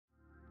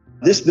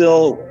This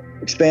bill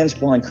expands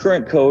upon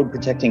current code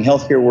protecting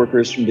healthcare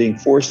workers from being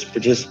forced to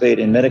participate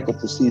in medical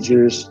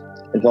procedures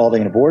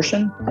involving an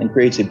abortion and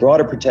creates a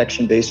broader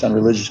protection based on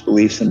religious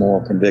beliefs and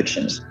moral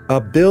convictions.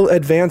 A bill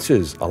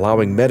advances,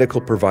 allowing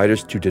medical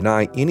providers to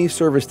deny any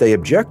service they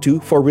object to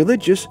for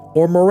religious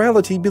or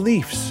morality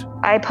beliefs.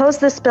 I oppose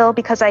this bill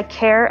because I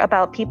care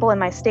about people in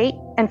my state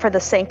and for the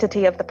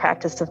sanctity of the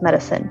practice of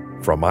medicine.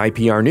 From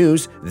IPR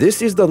News,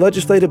 this is the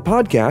legislative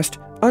podcast,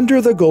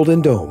 Under the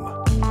Golden Dome.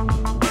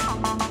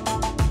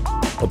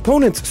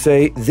 Opponents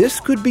say this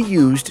could be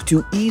used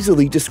to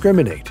easily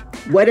discriminate.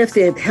 What if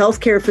the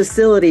healthcare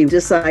facility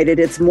decided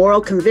its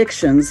moral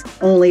convictions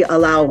only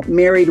allow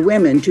married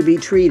women to be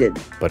treated?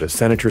 But a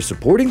senator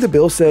supporting the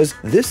bill says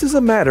this is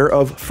a matter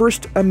of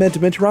First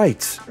Amendment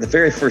rights. The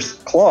very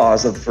first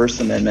clause of the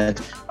First Amendment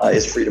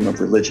is freedom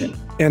of religion.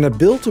 And a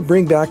bill to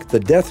bring back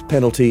the death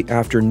penalty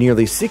after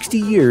nearly 60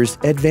 years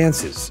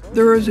advances.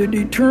 There is a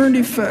deterrent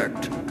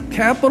effect.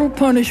 Capital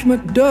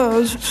punishment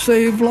does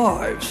save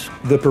lives.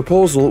 The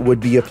proposal would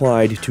be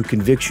applied to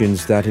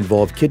convictions that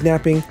involve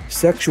kidnapping,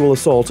 sexual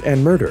assault,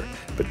 and murder.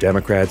 But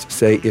Democrats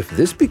say if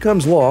this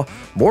becomes law,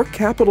 more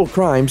capital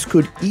crimes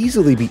could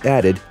easily be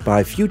added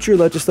by future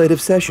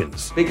legislative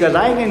sessions. Because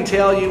I can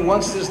tell you,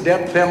 once this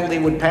death penalty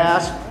would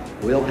pass,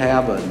 we'll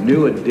have a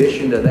new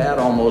addition to that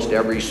almost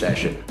every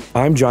session.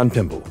 I'm John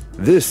Pimble.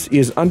 This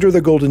is Under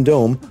the Golden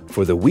Dome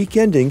for the week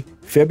ending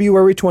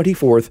February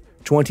 24th,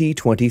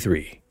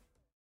 2023.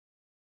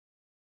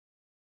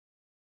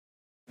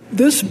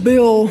 This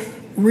bill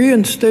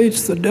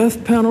reinstates the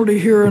death penalty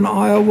here in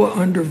Iowa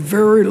under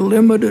very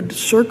limited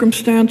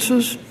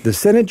circumstances. The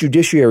Senate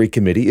Judiciary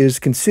Committee is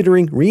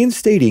considering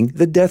reinstating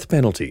the death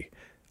penalty.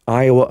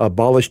 Iowa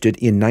abolished it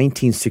in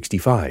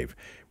 1965.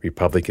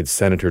 Republican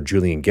Senator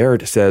Julian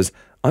Garrett says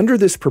under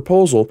this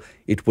proposal,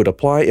 it would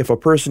apply if a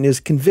person is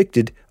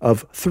convicted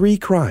of 3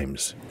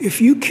 crimes. If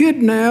you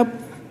kidnap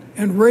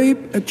and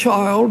rape a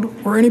child,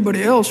 or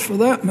anybody else for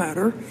that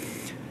matter,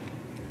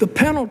 the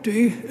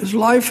penalty is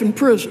life in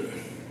prison.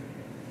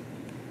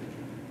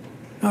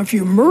 Now, if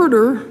you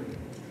murder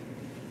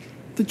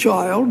the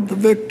child, the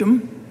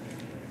victim,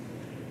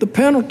 the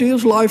penalty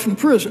is life in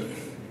prison.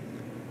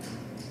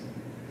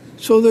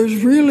 So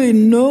there's really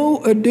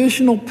no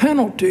additional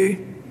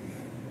penalty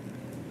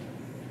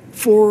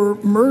for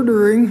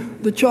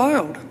murdering the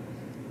child.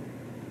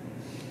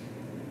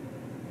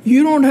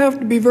 You don't have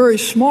to be very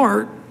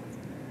smart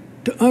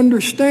to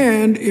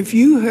understand if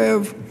you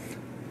have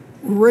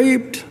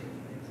raped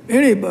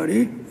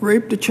anybody,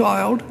 raped a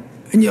child,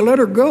 and you let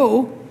her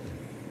go,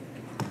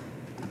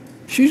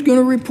 she's going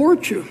to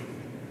report you.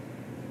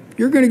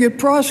 You're going to get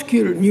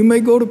prosecuted, and you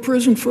may go to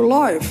prison for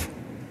life.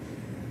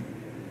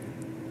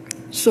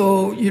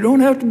 So you don't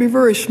have to be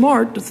very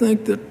smart to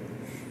think that,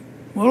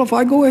 well, if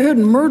I go ahead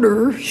and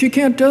murder her, she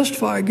can't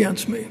testify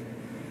against me.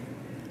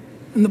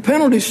 And the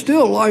penalty's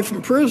still life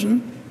in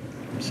prison.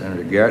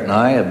 Senator Garrett and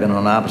I have been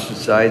on opposite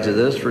sides of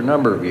this for a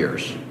number of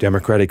years.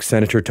 Democratic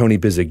Senator Tony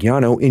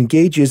Bisignano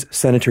engages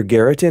Senator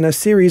Garrett in a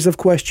series of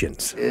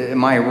questions.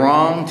 Am I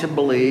wrong to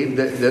believe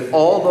that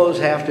all those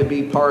have to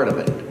be part of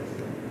it?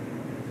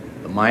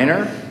 The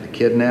minor, the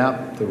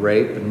kidnap, the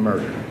rape, and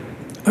murder.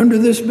 Under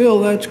this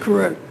bill, that's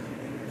correct.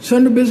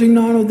 Senator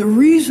Bisignano, the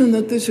reason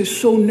that this is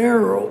so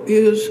narrow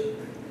is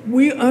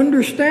we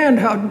understand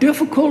how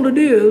difficult it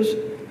is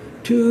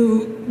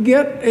to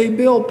get a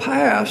bill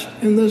passed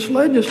in this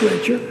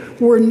legislature.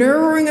 We're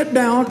narrowing it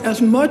down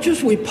as much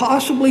as we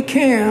possibly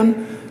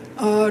can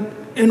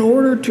in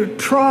order to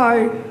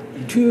try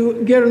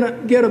to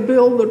get a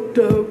bill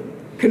that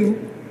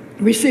can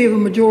receive a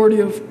majority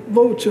of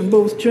votes in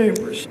both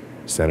chambers.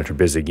 Senator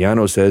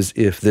Bisignano says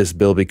if this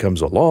bill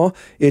becomes a law,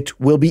 it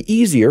will be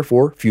easier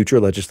for future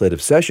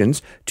legislative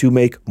sessions to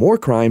make more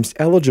crimes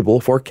eligible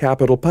for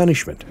capital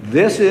punishment.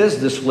 This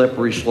is the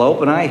slippery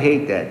slope, and I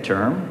hate that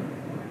term.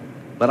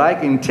 But I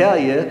can tell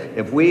you,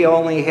 if we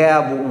only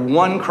have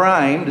one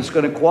crime that's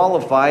going to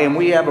qualify and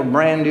we have a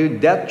brand new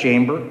death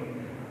chamber,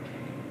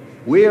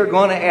 we are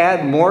going to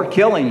add more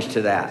killings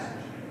to that.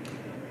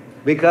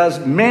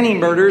 Because many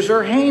murders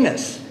are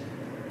heinous.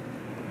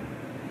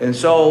 And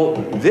so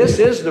this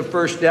is the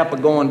first step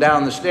of going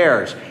down the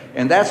stairs.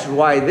 And that's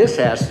why this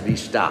has to be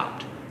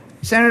stopped.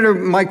 Senator,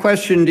 my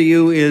question to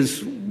you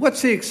is,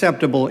 what's the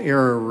acceptable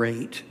error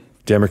rate?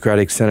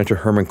 Democratic Senator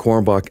Herman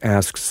Kornbach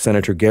asks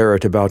Senator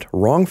Garrett about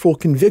wrongful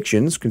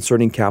convictions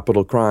concerning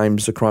capital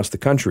crimes across the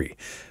country.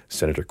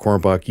 Senator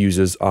Kornbach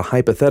uses a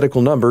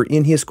hypothetical number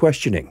in his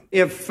questioning.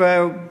 If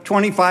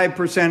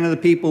 25% of the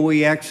people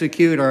we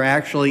execute are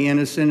actually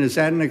innocent, is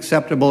that an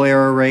acceptable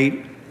error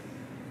rate?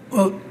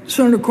 Well,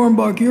 Senator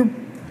Kornbach, you're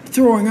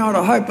throwing out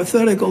a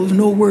hypothetical that's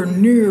nowhere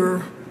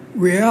near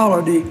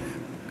reality.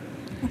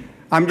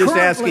 I'm just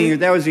asking you,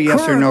 that was a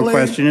yes or no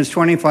question. Is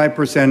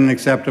 25% an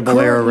acceptable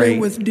error rate?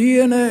 With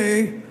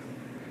DNA,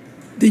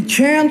 the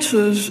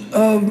chances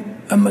of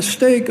a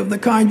mistake of the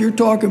kind you're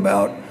talking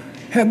about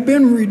have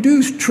been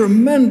reduced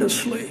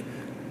tremendously.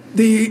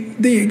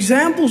 The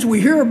examples we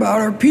hear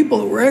about are people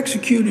that were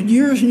executed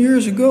years and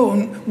years ago,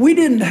 and we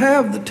didn't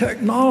have the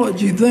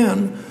technology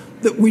then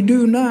that we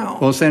do now.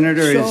 Well,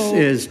 Senator,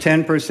 is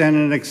 10%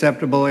 an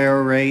acceptable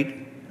error rate?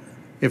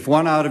 If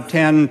 1 out of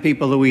 10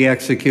 people that we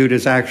execute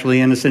is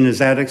actually innocent, is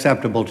that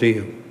acceptable to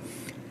you?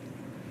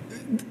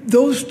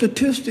 Those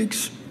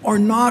statistics are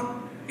not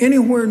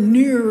anywhere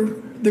near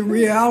the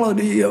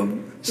reality of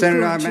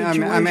Senator,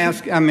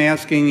 I'm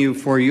asking you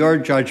for your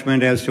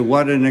judgment as to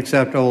what an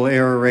acceptable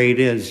error rate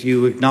is.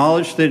 You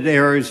acknowledge that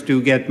errors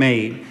do get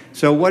made.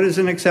 So what is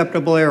an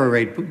acceptable error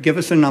rate? Give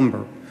us a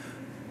number.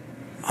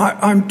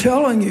 I'm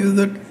telling you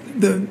that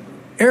the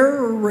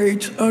error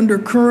rates under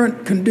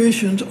current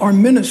conditions are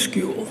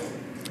minuscule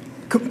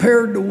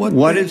compared to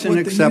what is an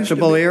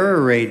acceptable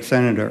error rate,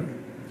 Senator?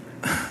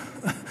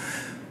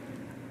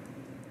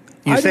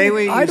 You say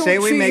we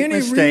make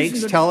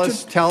mistakes. Tell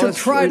us how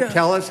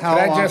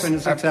often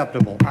it's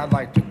acceptable. I'd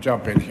like to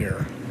jump in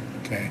here.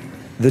 Okay.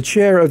 The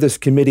chair of this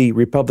committee,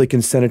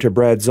 Republican Senator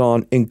Brad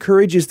Zaun,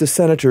 encourages the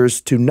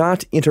senators to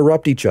not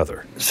interrupt each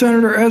other.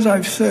 Senator, as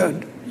I've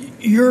said,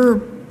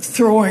 you're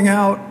throwing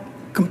out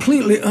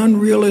completely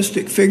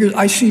unrealistic figures.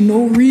 I see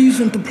no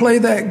reason to play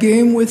that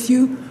game with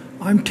you.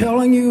 I'm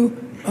telling you,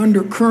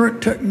 under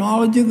current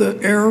technology, the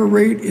error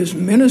rate is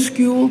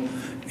minuscule.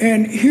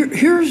 And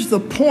here's the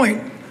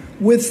point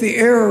with the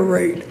error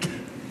rate.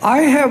 I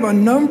have a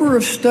number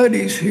of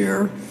studies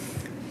here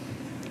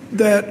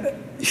that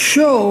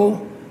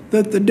show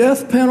that the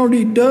death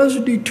penalty does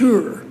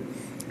deter.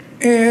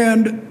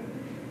 And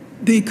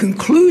the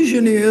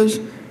conclusion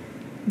is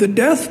the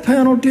death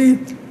penalty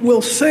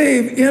will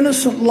save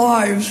innocent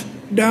lives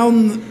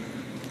down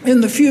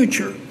in the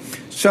future.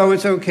 So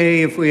it's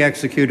okay if we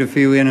execute a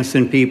few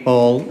innocent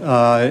people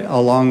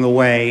along the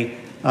way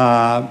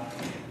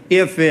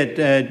if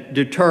it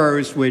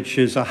deters, which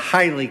is a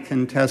highly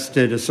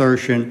contested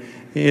assertion,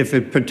 if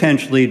it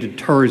potentially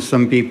deters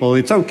some people,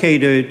 it's okay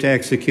to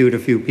execute a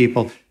few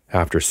people.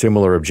 After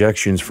similar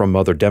objections from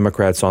other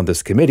Democrats on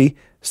this committee,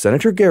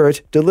 Senator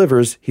Garrett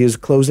delivers his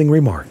closing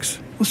remarks.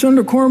 Well,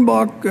 Senator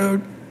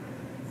Cornbach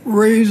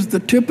raised the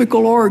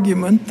typical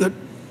argument that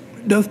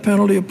death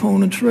penalty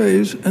opponents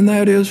raise, and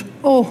that is,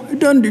 it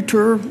doesn't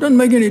deter, doesn't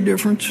make any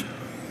difference.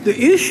 The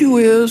issue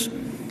is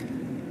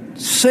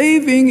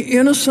saving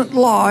innocent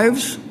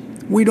lives.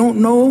 We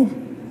don't know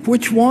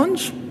which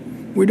ones.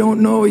 We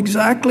don't know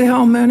exactly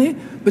how many,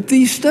 but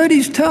these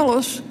studies tell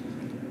us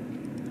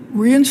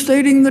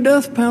reinstating the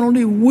death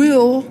penalty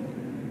will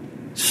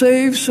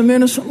save some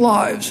innocent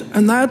lives.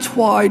 And that's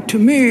why, to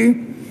me,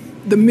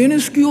 the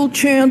minuscule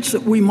chance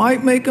that we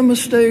might make a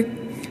mistake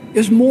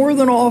is more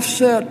than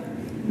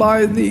offset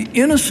by the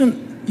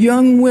innocent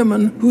young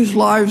women whose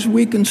lives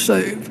we can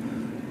save.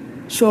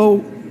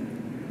 So,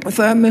 with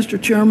that, Mr.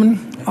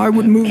 Chairman, I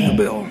would move the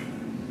bill.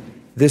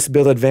 This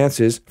bill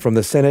advances from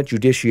the Senate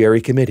Judiciary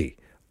Committee.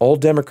 All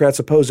Democrats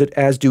oppose it,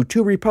 as do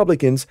 2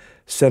 Republicans,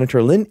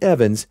 Senator Lynn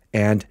Evans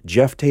and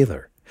Jeff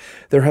Taylor.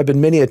 There have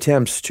been many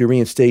attempts to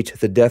reinstate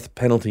the death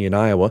penalty in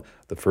Iowa.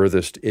 The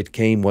furthest it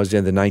came was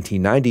in the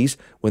 1990s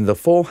when the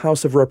full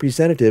House of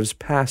Representatives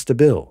passed a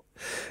bill.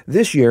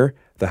 This year,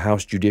 the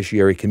House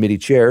Judiciary Committee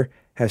chair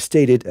has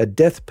stated a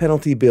death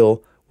penalty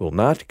bill will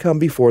not come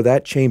before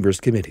that chamber's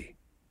committee.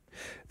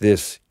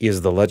 This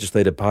is the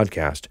Legislative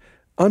Podcast,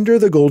 Under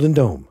the Golden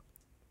Dome.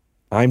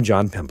 I'm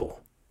John Pemble.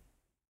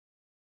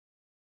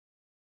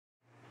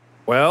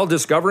 Well,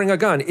 discovering a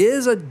gun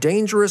is a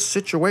dangerous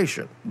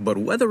situation. But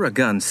whether a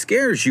gun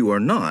scares you or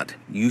not,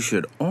 you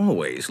should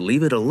always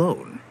leave it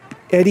alone.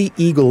 Eddie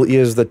Eagle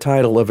is the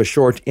title of a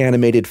short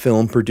animated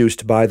film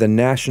produced by the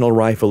National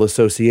Rifle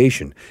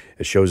Association.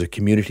 It shows a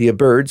community of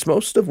birds,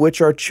 most of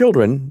which are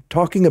children,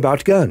 talking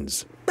about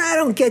guns. I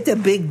don't get the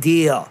big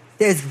deal.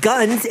 There's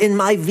guns in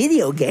my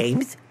video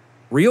games.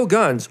 Real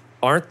guns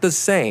aren't the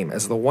same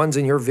as the ones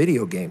in your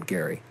video game,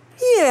 Gary.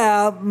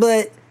 Yeah,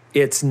 but...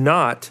 It's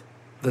not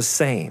the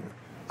same.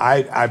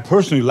 I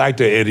personally like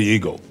the Eddie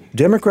Eagle.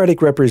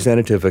 Democratic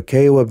Representative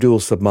Akeo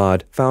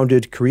Abdul-Samad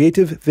founded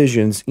Creative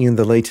Visions in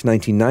the late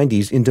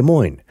 1990s in Des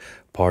Moines.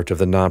 Part of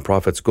the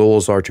nonprofit's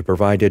goals are to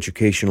provide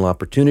educational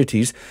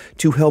opportunities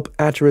to help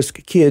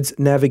at-risk kids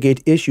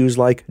navigate issues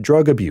like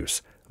drug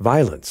abuse,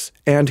 violence,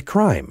 and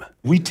crime.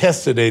 We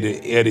tested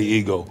Eddie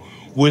Eagle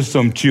with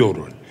some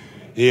children,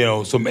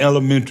 some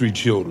elementary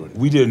children.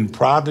 We didn't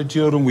prod the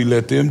children. We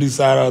let them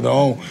decide on their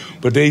own.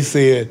 But they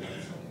said,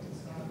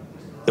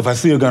 if I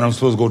see a gun, I'm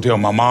supposed to go tell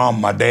my mom,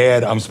 my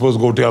dad. I'm supposed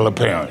to go tell the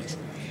parents.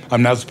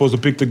 I'm not supposed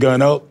to pick the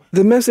gun up.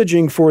 The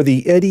messaging for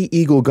the Eddie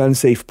Eagle Gun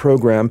Safe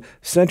program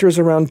centers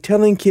around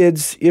telling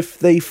kids if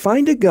they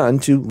find a gun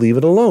to leave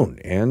it alone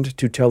and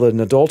to tell an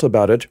adult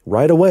about it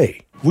right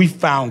away. We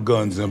found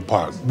guns in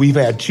parks. We've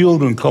had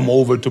children come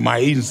over to my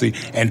agency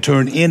and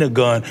turn in a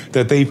gun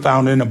that they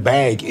found in a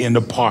bag in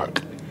the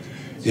park.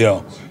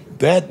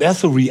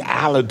 That's a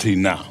reality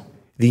now.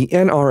 The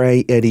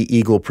NRA Eddie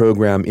Eagle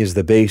program is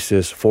the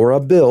basis for a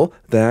bill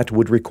that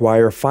would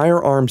require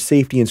firearm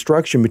safety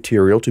instruction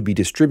material to be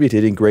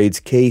distributed in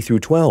grades K through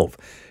 12.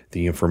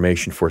 The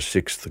information for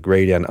 6th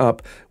grade and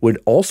up would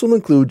also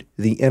include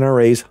the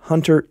NRA's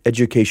Hunter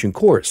Education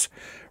course.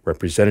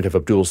 Representative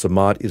Abdul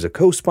Samad is a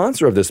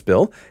co-sponsor of this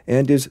bill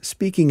and is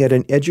speaking at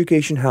an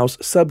Education House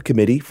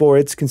subcommittee for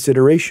its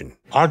consideration.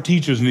 Our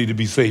teachers need to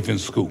be safe in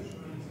school.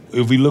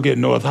 If we look at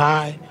North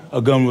High,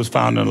 a gun was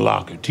found in the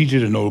locker. Teacher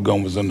didn't know the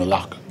gun was in the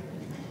locker.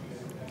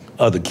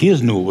 Other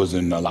kids knew it was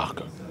in the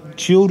locker.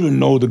 Children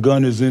know the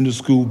gun is in the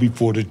school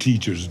before the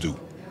teachers do,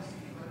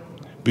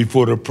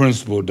 before the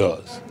principal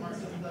does.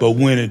 But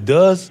when it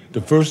does,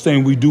 the first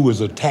thing we do is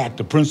attack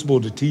the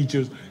principal, the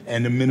teachers,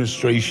 and the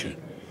administration.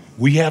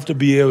 We have to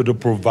be able to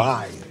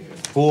provide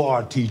for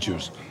our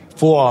teachers,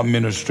 for our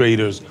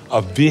administrators,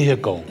 a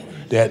vehicle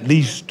to at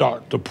least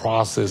start the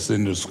process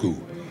in the school.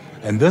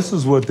 And this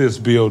is what this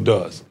bill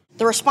does.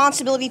 The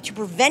responsibility to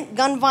prevent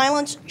gun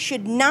violence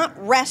should not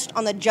rest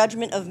on the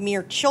judgment of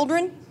mere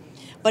children,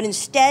 but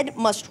instead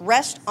must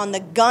rest on the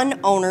gun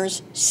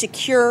owner's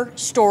secure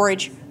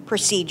storage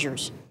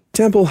procedures.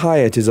 Temple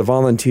Hyatt is a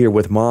volunteer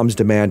with Moms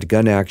Demand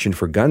Gun Action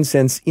for Gun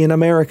Sense in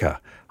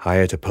America.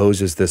 Hyatt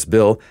opposes this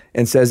bill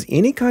and says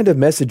any kind of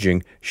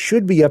messaging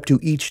should be up to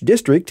each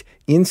district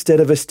instead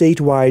of a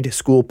statewide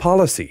school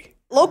policy.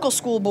 Local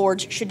school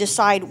boards should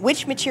decide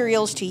which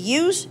materials to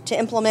use to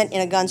implement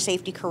in a gun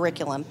safety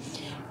curriculum.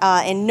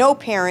 And no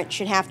parent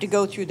should have to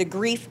go through the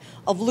grief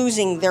of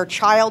losing their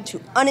child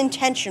to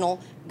unintentional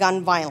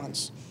gun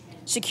violence.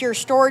 Secure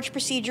storage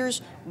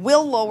procedures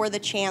will lower the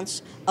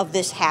chance of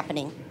this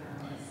happening,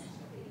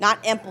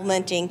 not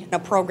implementing a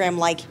program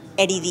like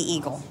Eddie the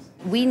Eagle.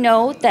 We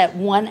know that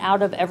 1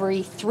 out of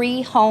every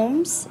 3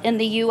 homes in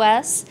the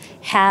U.S.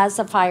 has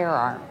a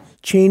firearm.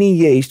 Cheney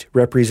Yaste,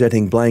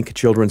 representing Blank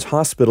Children's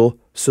Hospital,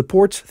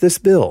 supports this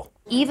bill.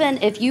 Even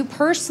if you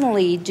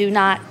personally do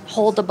not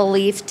hold a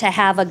belief to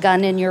have a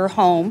gun in your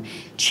home,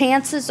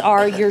 chances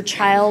are your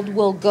child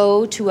will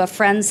go to a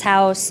friend's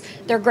house,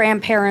 their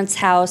grandparents'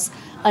 house,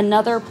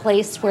 another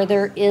place where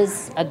there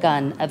is a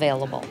gun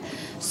available.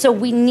 So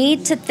we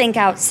need to think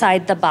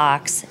outside the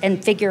box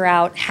and figure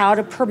out how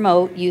to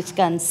promote youth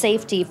gun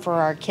safety for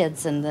our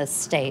kids in this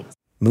state.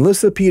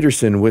 Melissa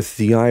Peterson with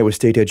the Iowa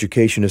State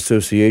Education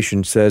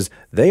Association says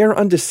they are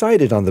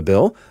undecided on the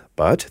bill,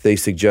 but they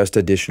suggest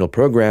additional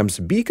programs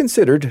be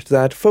considered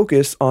that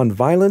focus on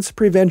violence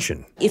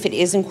prevention. If it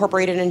is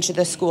incorporated into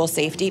the school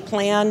safety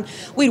plan,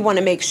 we'd want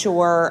to make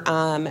sure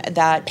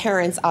that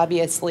parents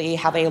obviously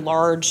have a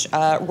large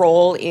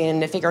role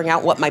in figuring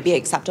out what might be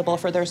acceptable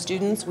for their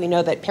students. We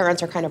know that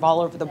parents are kind of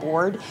all over the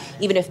board,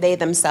 even if they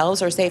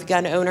themselves are safe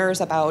gun owners,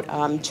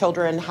 about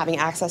children having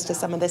access to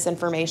some of this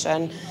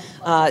information.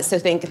 So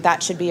think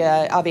that should be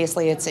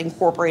obviously it's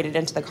incorporated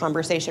into the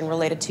conversation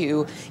related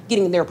to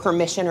getting their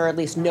permission or at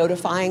least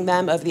notifying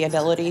them of the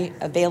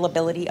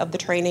availability of the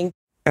training.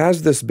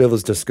 As this bill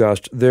is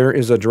discussed, there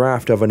is a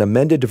draft of an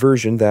amended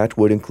version that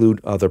would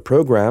include other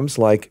programs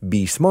like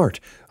Be Smart,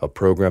 a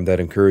program that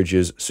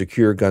encourages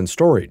secure gun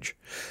storage.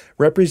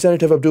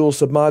 Representative Abdul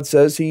Samad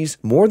says he's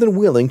more than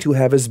willing to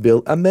have his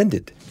bill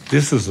amended.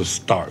 This is a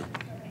start.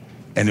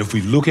 And if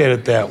we look at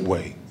it that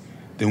way,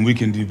 then we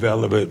can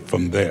develop it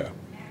from there.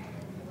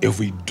 If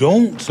we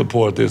don't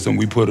support this and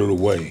we put it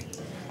away,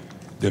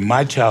 then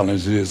my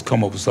challenge is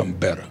come up with something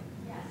better.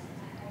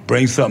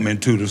 Bring something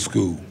into the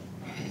school.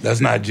 Let's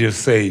not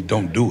just say,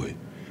 don't do it.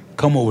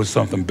 Come up with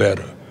something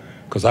better,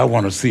 because I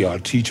want to see our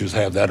teachers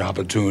have that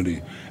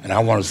opportunity, and I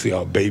want to see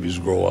our babies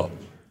grow up.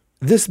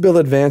 This bill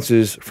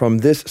advances from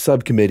this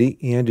subcommittee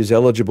and is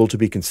eligible to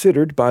be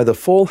considered by the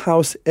full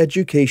House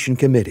Education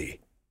Committee.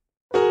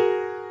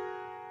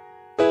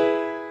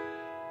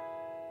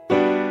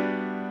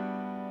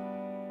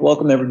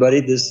 Welcome,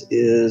 everybody. This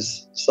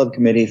is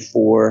Subcommittee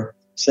for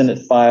Senate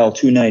File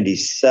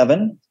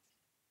 297,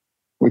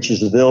 which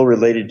is a bill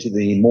related to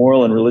the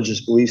moral and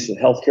religious beliefs of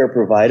healthcare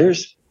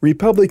providers.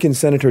 Republican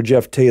Senator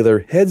Jeff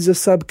Taylor heads a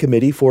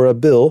subcommittee for a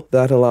bill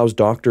that allows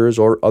doctors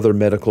or other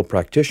medical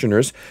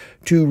practitioners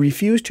to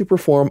refuse to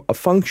perform a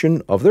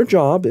function of their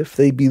job if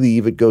they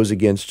believe it goes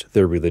against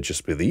their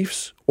religious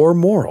beliefs or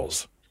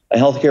morals. A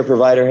healthcare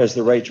provider has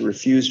the right to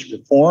refuse to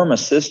perform,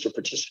 assist, or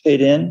participate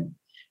in,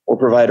 or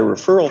provide a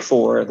referral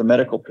for the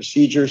medical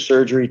procedure,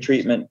 surgery,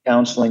 treatment,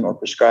 counseling, or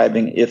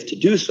prescribing if to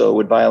do so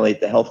would violate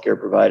the healthcare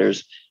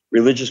provider's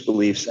religious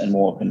beliefs and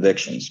moral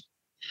convictions.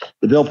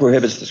 The bill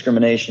prohibits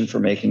discrimination for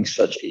making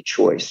such a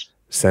choice.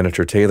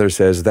 Senator Taylor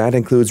says that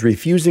includes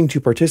refusing to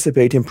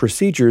participate in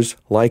procedures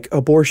like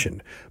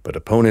abortion, but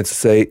opponents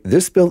say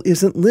this bill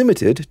isn't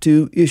limited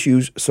to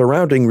issues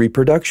surrounding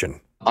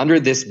reproduction.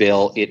 Under this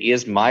bill, it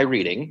is my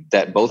reading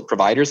that both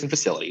providers and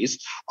facilities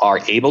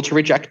are able to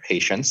reject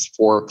patients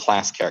for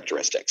class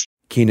characteristics.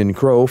 Keenan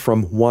Crow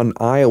from One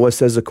Iowa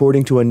says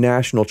according to a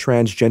national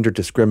transgender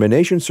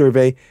discrimination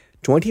survey,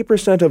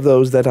 20% of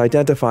those that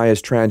identify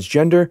as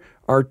transgender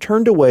are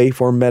turned away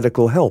for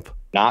medical help.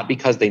 Not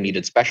because they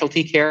needed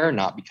specialty care,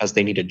 not because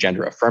they needed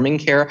gender-affirming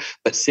care,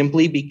 but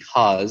simply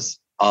because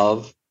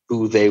of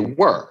who they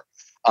were.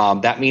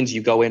 That means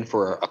you go in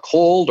for a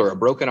cold or a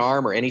broken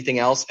arm or anything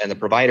else, and the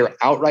provider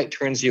outright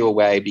turns you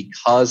away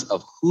because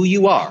of who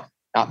you are,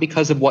 not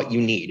because of what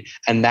you need.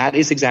 And that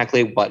is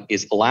exactly what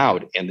is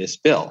allowed in this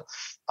bill.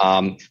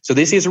 So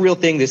this is a real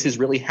thing. This is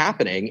really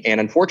happening. And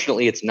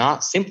unfortunately, it's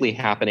not simply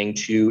happening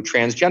to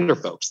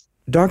transgender folks.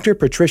 Dr.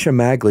 Patricia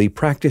Magley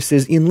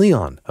practices in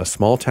Leon, a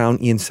small town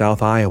in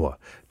South Iowa.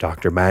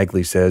 Dr.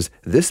 Magley says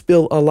this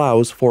bill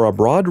allows for a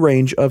broad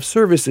range of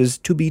services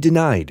to be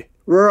denied.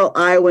 Rural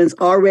Iowans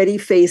already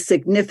face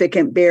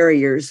significant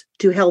barriers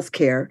to health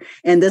care,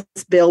 and this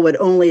bill would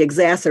only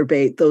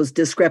exacerbate those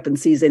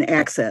discrepancies in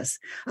access.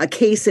 A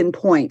case in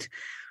point,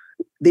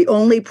 the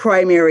only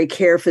primary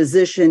care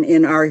physician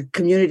in our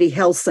community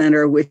health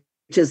center, which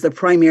is the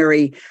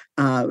primary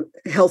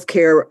health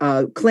care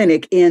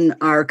clinic in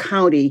our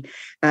county,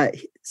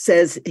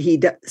 says he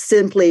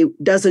simply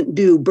doesn't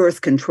do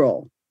birth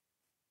control.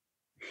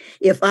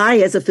 If I,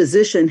 as a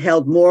physician,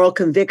 held moral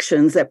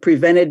convictions that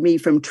prevented me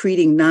from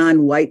treating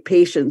non-white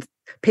patients,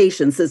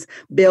 this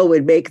bill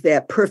would make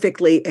that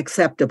perfectly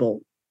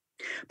acceptable.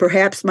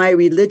 Perhaps my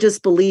religious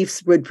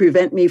beliefs would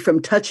prevent me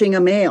from touching a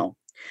male.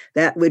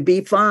 That would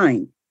be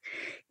fine.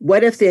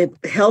 What if the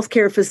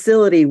healthcare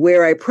facility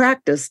where I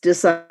practice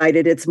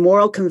decided its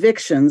moral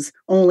convictions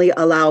only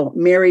allow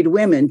married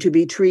women to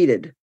be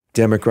treated?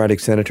 Democratic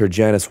Senator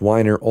Janice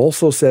Weiner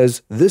also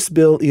says this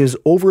bill is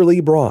overly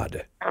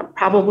broad.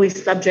 Probably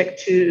subject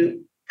to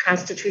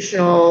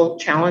constitutional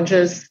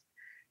challenges,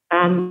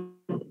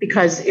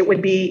 because it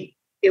would be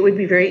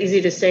very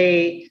easy to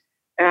say,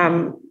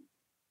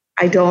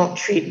 I don't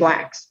treat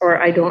Blacks or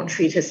I don't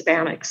treat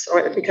Hispanics,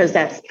 or because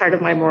that's part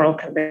of my moral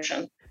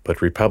conviction. But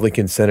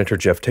Republican Senator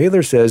Jeff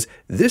Taylor says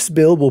this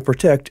bill will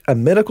protect a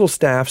medical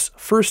staff's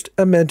First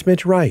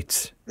Amendment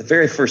rights. The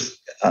very first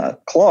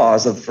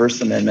clause of the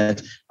First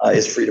Amendment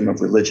is freedom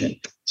of religion.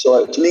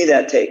 So to me,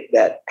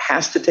 that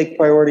has to take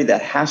priority.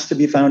 That has to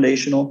be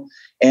foundational.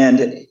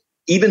 And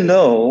even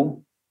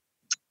though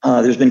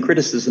there's been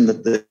criticism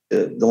that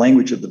the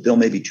language of the bill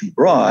may be too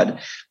broad,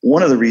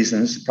 one of the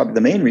reasons, probably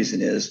the main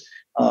reason, is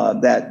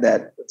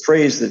that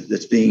phrase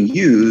that's being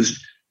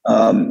used,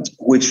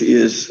 which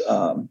is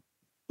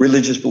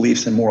religious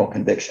beliefs and moral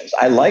convictions.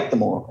 I like the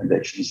moral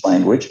convictions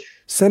language.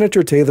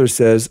 Senator Taylor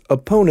says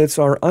opponents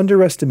are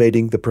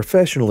underestimating the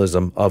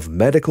professionalism of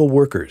medical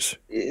workers.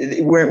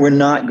 We're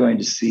not going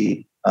to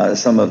see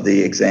some of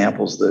the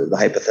examples, the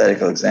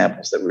hypothetical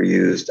examples that were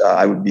used.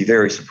 I would be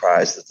very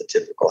surprised that the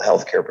typical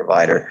healthcare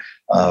provider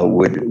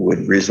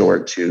would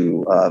resort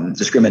to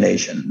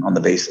discrimination on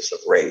the basis of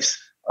race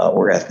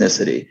or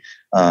ethnicity,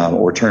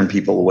 or turn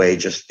people away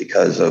just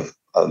because of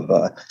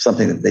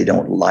something that they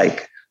don't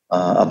like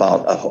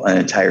about an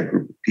entire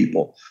group of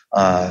people.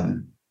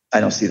 I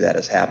don't see that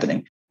as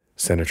happening.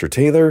 Senator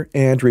Taylor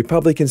and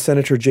Republican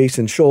Senator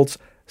Jason Schultz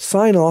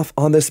sign off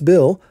on this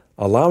bill,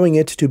 allowing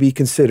it to be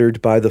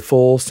considered by the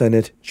full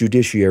Senate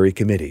Judiciary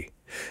Committee.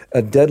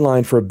 A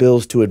deadline for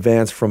bills to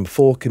advance from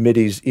full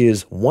committees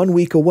is 1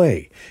 week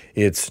away.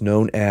 It's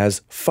known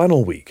as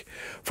Funnel Week.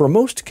 For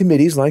most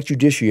committees like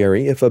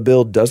Judiciary, if a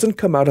bill doesn't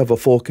come out of a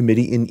full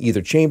committee in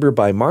either chamber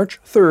by March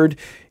 3rd,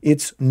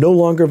 it's no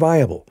longer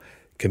viable.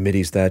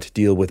 Committees that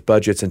deal with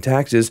budgets and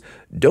taxes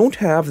don't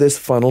have this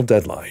funnel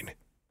deadline.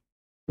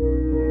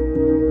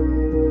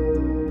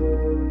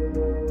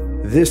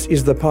 This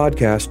is the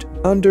podcast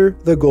Under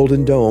the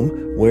Golden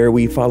Dome, where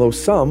we follow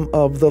some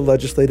of the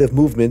legislative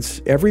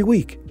movements every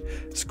week.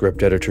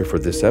 Script editor for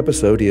this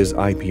episode is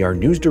IPR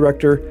News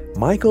Director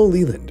Michael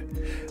Leland.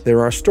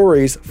 There are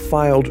stories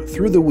filed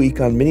through the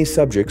week on many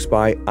subjects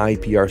by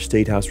IPR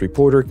State House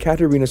reporter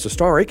Katerina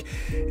Sostaric,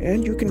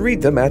 and you can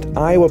read them at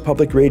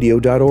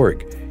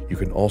iowapublicradio.org. You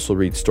can also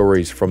read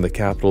stories from the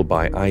Capitol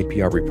by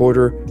IPR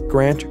reporter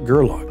Grant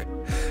Gerlach.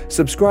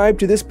 Subscribe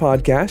to this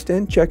podcast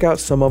and check out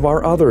some of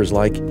our others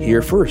like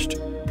Here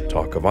First,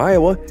 Talk of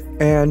Iowa,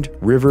 and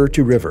River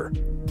to River.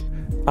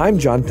 I'm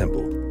John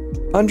Temple.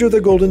 Under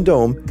the Golden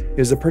Dome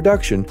is a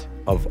production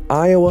of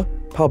Iowa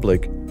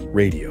Public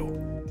Radio.